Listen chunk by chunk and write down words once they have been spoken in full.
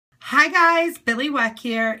Hi guys, Billy Weck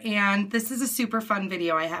here, and this is a super fun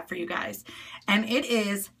video I have for you guys. And it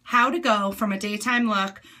is how to go from a daytime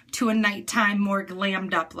look to a nighttime, more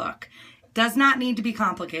glammed up look. Does not need to be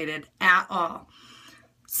complicated at all.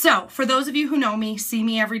 So, for those of you who know me, see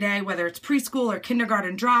me every day, whether it's preschool or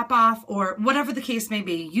kindergarten drop-off or whatever the case may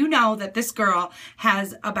be, you know that this girl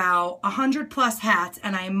has about 100 plus hats,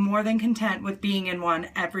 and I am more than content with being in one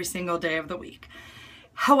every single day of the week.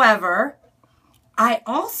 However, I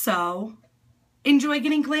also enjoy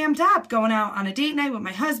getting glammed up, going out on a date night with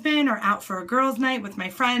my husband or out for a girls' night with my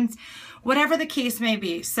friends, whatever the case may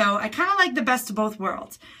be. So I kind of like the best of both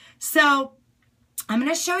worlds. So I'm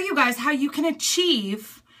going to show you guys how you can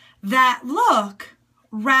achieve that look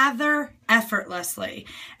rather effortlessly.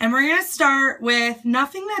 And we're going to start with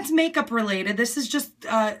nothing that's makeup related. This is just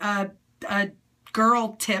a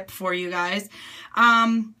girl tip for you guys.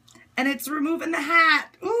 And it's removing the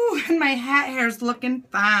hat. Ooh, and my hat hair's looking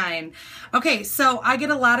fine. Okay, so I get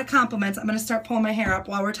a lot of compliments. I'm going to start pulling my hair up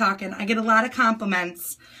while we're talking. I get a lot of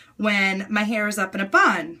compliments when my hair is up in a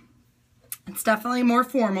bun. It's definitely a more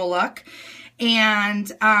formal look.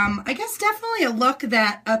 And I guess definitely a look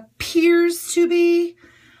that appears to be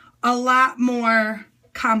a lot more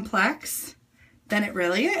complex than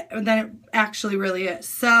it actually really is.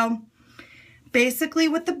 So basically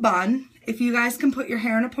with the bun, if you guys can put your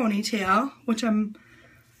hair in a ponytail, which I'm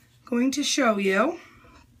going to show you,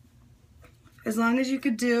 as long as you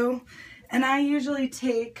could do, and I usually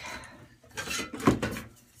take,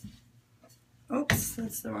 oops,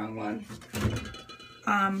 that's the wrong one,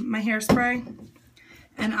 my hairspray,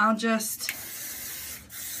 and I'll just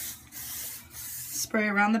spray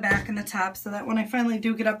around the back and the top so that when I finally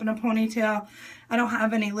do get up in a ponytail, I don't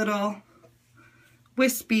have any little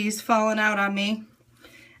wispies falling out on me.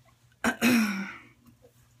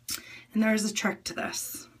 And there's a trick to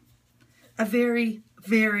this. A very,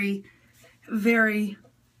 very, very,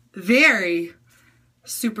 very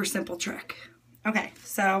super simple trick. Okay,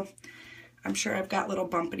 so I'm sure I've got little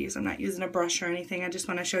bumpities. I'm not using a brush or anything. I just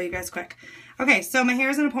want to show you guys quick. Okay, so my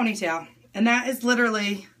hair's in a ponytail, and that is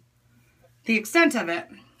literally the extent of it.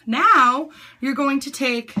 Now, you're going to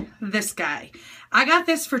take this guy. I got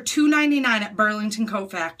this for $2.99 at Burlington Coat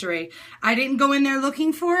Factory. I didn't go in there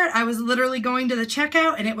looking for it. I was literally going to the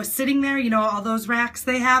checkout, and it was sitting there, you know, all those racks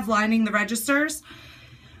they have lining the registers,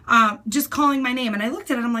 just calling my name. And I looked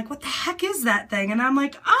at it, I'm like, what the heck is that thing? And I'm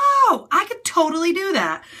like, oh, I could totally do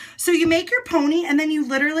that. So you make your pony, and then you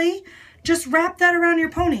literally just wrap that around your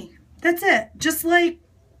pony. That's it. Just like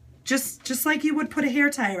you would put a hair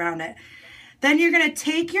tie around it. Then you're going to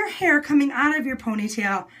take your hair coming out of your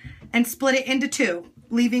ponytail and split it into two,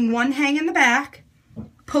 leaving one hang in the back,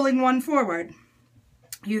 pulling one forward.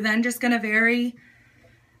 You're then just going to very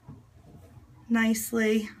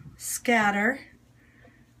nicely scatter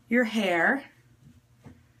your hair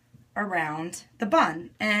around the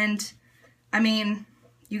bun. And, I mean,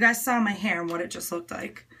 you guys saw my hair and what it just looked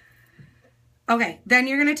like. Okay, then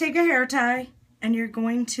you're going to take a hair tie and you're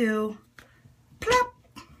going to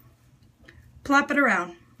plop it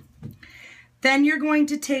around. Then you're going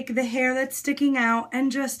to take the hair that's sticking out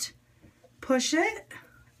and just push it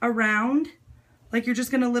around, like you're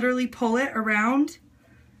just going to literally pull it around.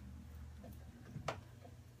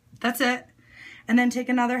 That's it. And then take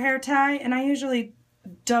another hair tie, and I usually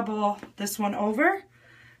double this one over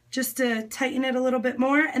just to tighten it a little bit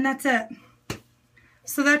more, and that's it.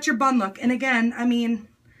 So that's your bun look. And again, I mean,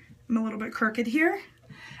 I'm a little bit crooked here,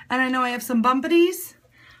 and I know I have some bumpities,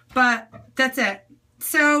 but that's it.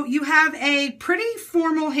 So you have a pretty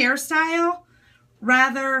formal hairstyle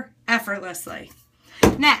rather effortlessly.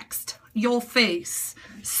 Next, your face.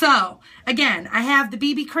 So again, I have the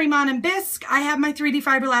BB cream on in Bisque. I have my 3D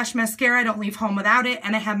Fiber Lash Mascara. I don't leave home without it.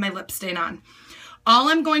 And I have my lip stain on. All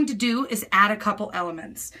I'm going to do is add a couple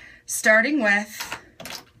elements, starting with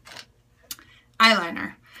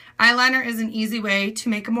eyeliner. Eyeliner is an easy way to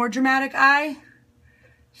make a more dramatic eye.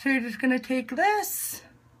 So you're just going to take this.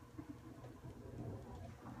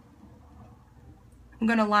 I'm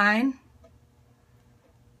going to line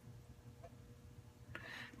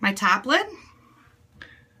my top lid.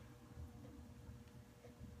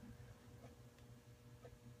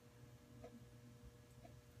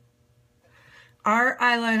 Our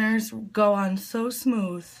eyeliners go on so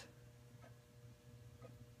smooth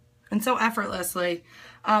and so effortlessly.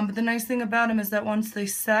 But the nice thing about them is that once they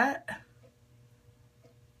set,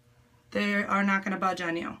 they are not going to budge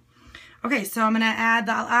on you. Okay, so I'm going to add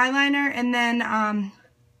the eyeliner, and then I'm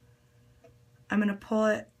going to pull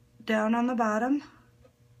it down on the bottom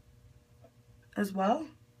as well.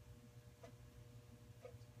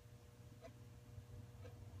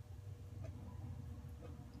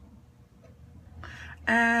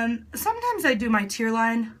 And sometimes I do my tear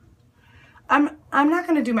line. I'm not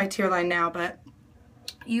going to do my tear line now, but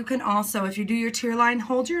you can also, if you do your tear line,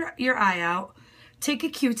 hold your eye out, take a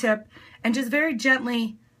Q-tip, and just very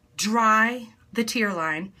gently dry the tear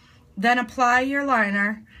line. Then apply your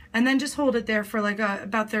liner, and then just hold it there for like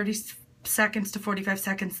about 30 seconds to 45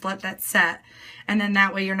 seconds, let that set. And then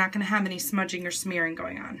that way you're not going to have any smudging or smearing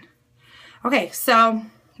going on. Okay, so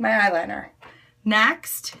my eyeliner.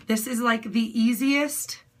 Next, this is like the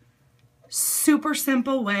easiest, super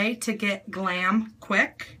simple way to get glam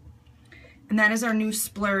quick. And that is our new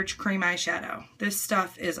Splurge Cream Eyeshadow. This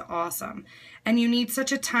stuff is awesome. And you need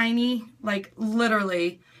such a tiny, like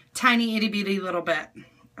literally tiny itty bitty little bit.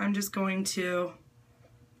 I'm just going to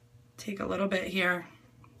take a little bit here.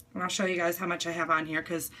 And I'll show you guys how much I have on here,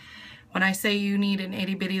 because when I say you need an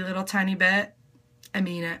itty bitty little tiny bit, I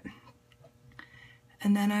mean it.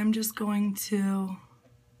 And then I'm just going to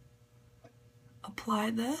apply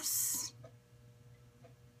this.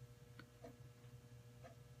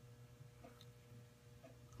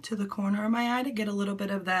 To the corner of my eye to get a little bit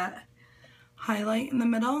of that highlight in the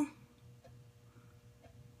middle.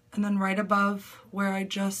 And then right above where I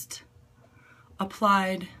just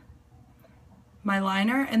applied my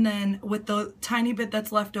liner, and then with the tiny bit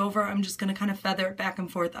that's left over, I'm just going to kind of feather it back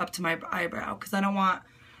and forth up to my eyebrow, because I don't want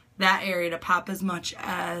that area to pop as much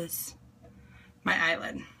as my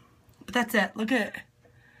eyelid. But that's it. Look at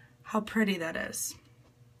how pretty that is.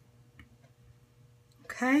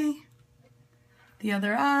 Okay. The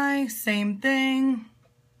other eye, same thing.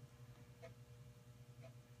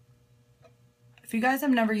 If you guys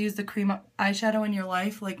have never used the cream eyeshadow in your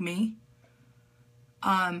life like me,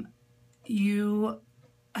 you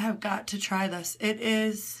have got to try this. It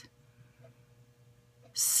is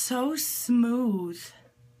so smooth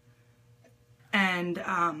and,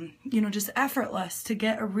 you know, just effortless to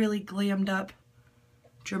get a really glammed up,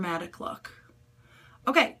 dramatic look.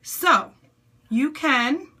 Okay, so you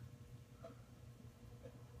can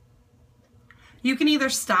either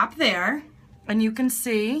stop there and you can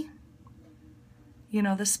see, you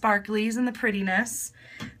know, the sparklies and the prettiness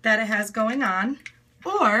that it has going on,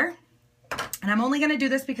 or, and I'm only going to do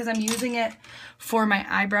this because I'm using it for my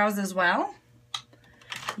eyebrows as well,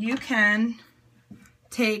 you can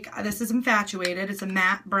take, this is Infatuated, it's a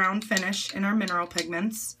matte brown finish in our mineral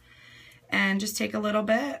pigments, and just take a little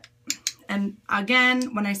bit. And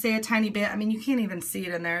again, when I say a tiny bit, I mean, you can't even see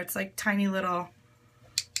it in there. It's like tiny little,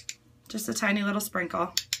 just a tiny little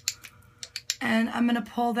sprinkle. And I'm going to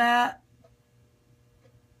pull that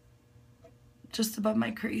just above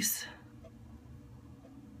my crease.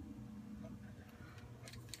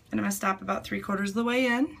 And I'm going to stop about 3/4 of the way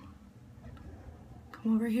in.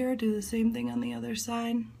 Come over here, do the same thing on the other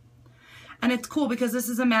side. And it's cool because this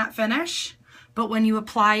is a matte finish, but when you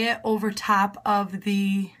apply it over top of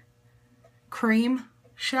the cream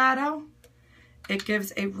shadow, it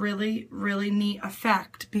gives a really, really neat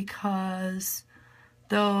effect, because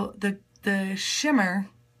the shimmer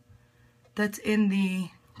that's in the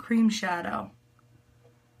cream shadow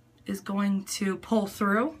is going to pull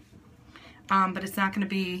through, but it's not going to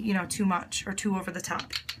be, you know, too much or too over the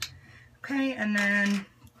top. Okay, and then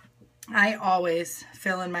I always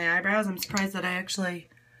fill in my eyebrows. I'm surprised that I actually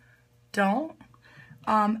don't.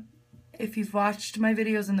 If you've watched my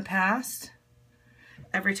videos in the past,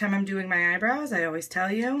 every time I'm doing my eyebrows, I always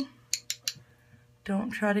tell you,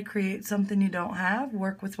 don't try to create something you don't have.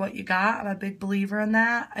 Work with what you got. I'm a big believer in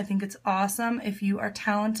that. I think it's awesome if you are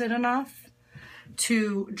talented enough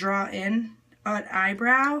to draw in an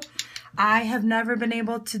eyebrow. I have never been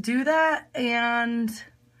able to do that and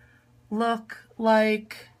look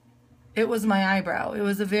like it was my eyebrow. It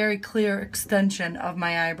was a very clear extension of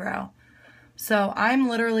my eyebrow. So I'm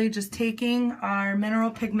literally just taking our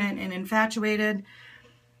mineral pigment in Infatuated,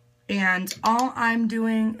 and all I'm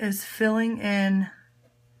doing is filling in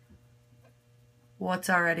what's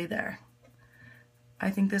already there. I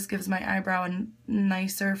think this gives my eyebrow a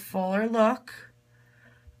nicer, fuller look,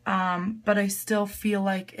 but I still feel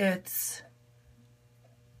like it's,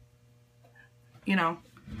 you know,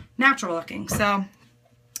 natural looking. So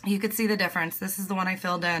you could see the difference. This is the one I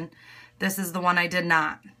filled in. This is the one I did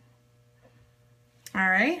not. All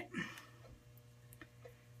right.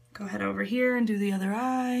 Go ahead over here and do the other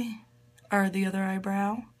eye, or the other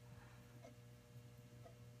eyebrow.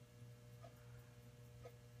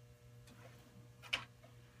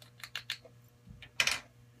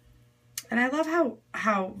 And I love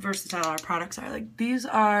how versatile our products are. Like, these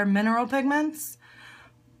are mineral pigments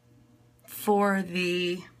for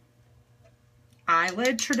the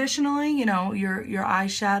eyelid traditionally, you know, your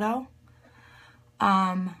eyeshadow.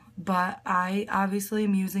 But I obviously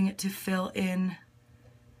am using it to fill in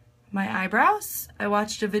my eyebrows. I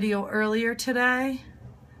watched a video earlier today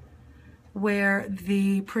where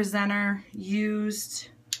the presenter used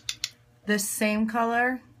this same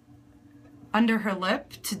color under her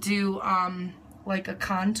lip to do like a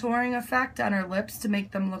contouring effect on her lips to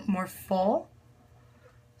make them look more full.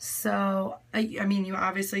 So, I mean,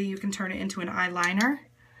 you can turn it into an eyeliner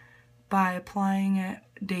by applying it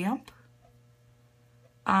damp.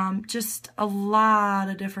 Just a lot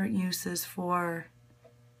of different uses for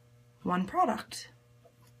one product.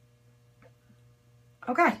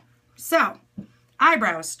 Okay, so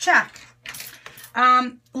eyebrows, check.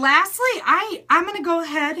 Lastly, I'm going to go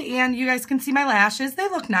ahead and you guys can see my lashes. They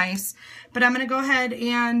look nice, but I'm going to go ahead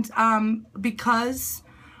and because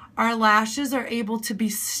our lashes are able to be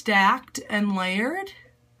stacked and layered,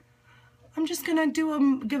 I'm just going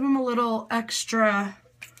to give them a little extra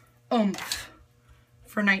oomph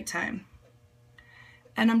for nighttime.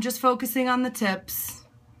 And I'm just focusing on the tips.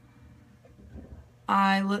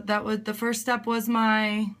 The first step was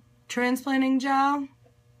my transplanting gel.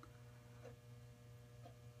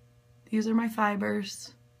 These are my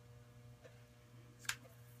fibers.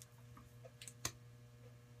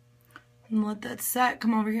 And let that set.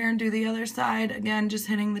 Come over here and do the other side. Again, just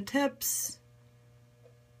hitting the tips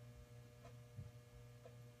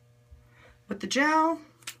with the gel.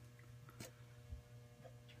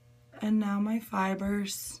 And now my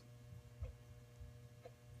fibers.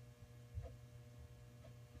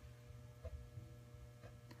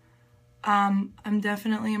 I'm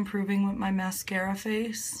definitely improving with my mascara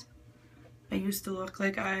face. I used to look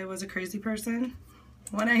like I was a crazy person.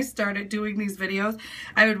 When I started doing these videos,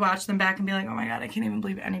 I would watch them back and be like, oh my god, I can't even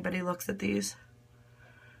believe anybody looks at these.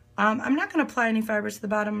 I'm not going to apply any fibers to the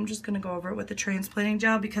bottom. I'm just going to go over it with the transplanting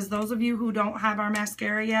gel, because those of you who don't have our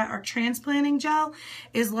mascara yet, our transplanting gel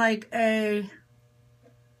is like a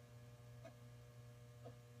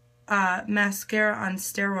mascara on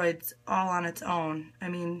steroids all on its own. I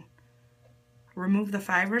mean, remove the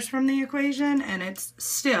fibers from the equation and it's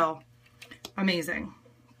still amazing.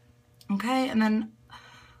 Okay, and then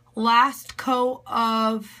last coat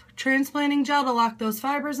of transplanting gel to lock those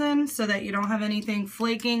fibers in so that you don't have anything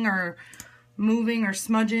flaking or moving or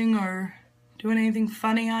smudging or doing anything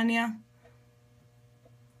funny on you.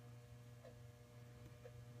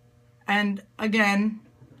 And again,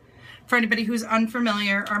 for anybody who's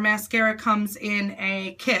unfamiliar, our mascara comes in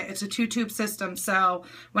a kit. It's a 2-tube system. So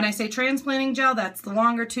when I say transplanting gel, that's the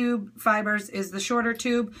longer tube. Fibers is the shorter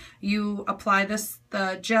tube. You apply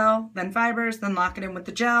the gel, then fibers, then lock it in with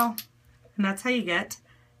the gel. And that's how you get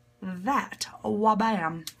that.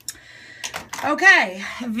 Wabam. Okay,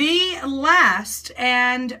 the last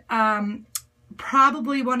and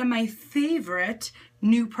probably one of my favorite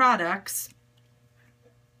new products,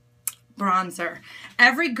 bronzer.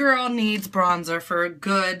 Every girl needs bronzer for a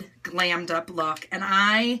good glammed up look, and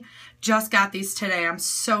I just got these today. I'm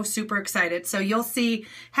so super excited. So you'll see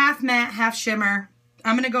half matte, half shimmer.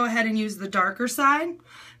 I'm going to go ahead and use the darker side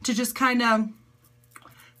to just kind of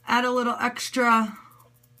add a little extra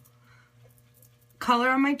color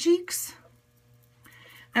on my cheeks.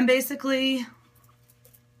 And basically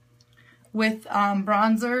with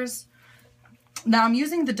bronzers, now I'm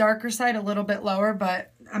using the darker side a little bit lower,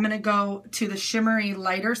 but I'm going to go to the shimmery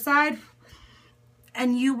lighter side,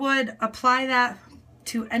 and you would apply that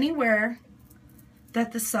to anywhere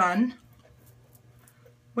that the sun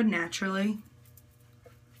would naturally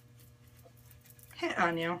hit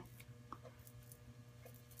on you.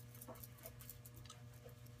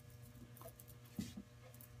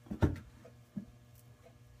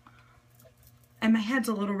 And my head's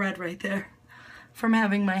a little red right there from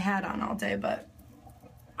having my hat on all day, but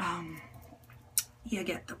you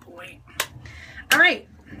get the point. All right,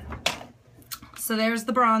 so there's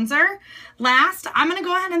the bronzer. Last, I'm gonna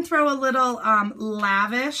go ahead and throw a little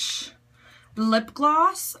lavish lip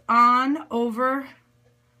gloss on over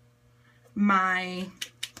my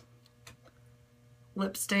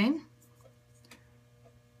lip stain,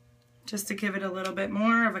 just to give it a little bit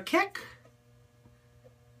more of a kick.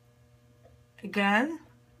 Again,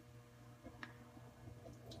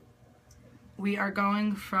 we are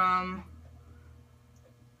going from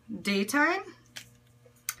daytime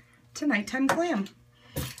to nighttime glam.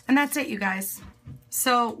 And that's it, you guys.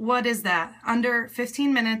 So what is that? Under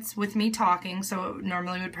 15 minutes with me talking, so it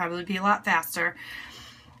normally would probably be a lot faster.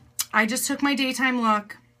 I just took my daytime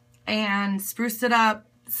look and spruced it up,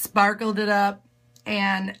 sparkled it up,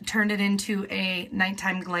 and turned it into a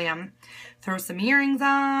nighttime glam. Throw some earrings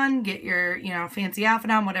on, get your, fancy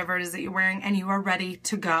outfit on, whatever it is that you're wearing, and you are ready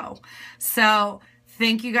to go. So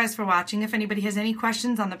thank you guys for watching. If anybody has any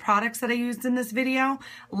questions on the products that I used in this video,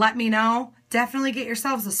 let me know. definitely get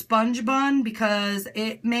yourselves a sponge bun because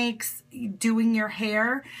it makes doing your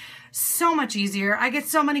hair so much easier. I get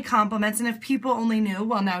so many compliments, and if people only knew,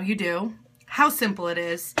 well, now you do, how simple it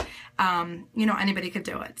is. You know, anybody could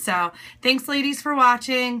do it. So thanks, ladies, for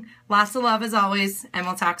watching. Lots of love as always, and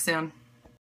we'll talk soon.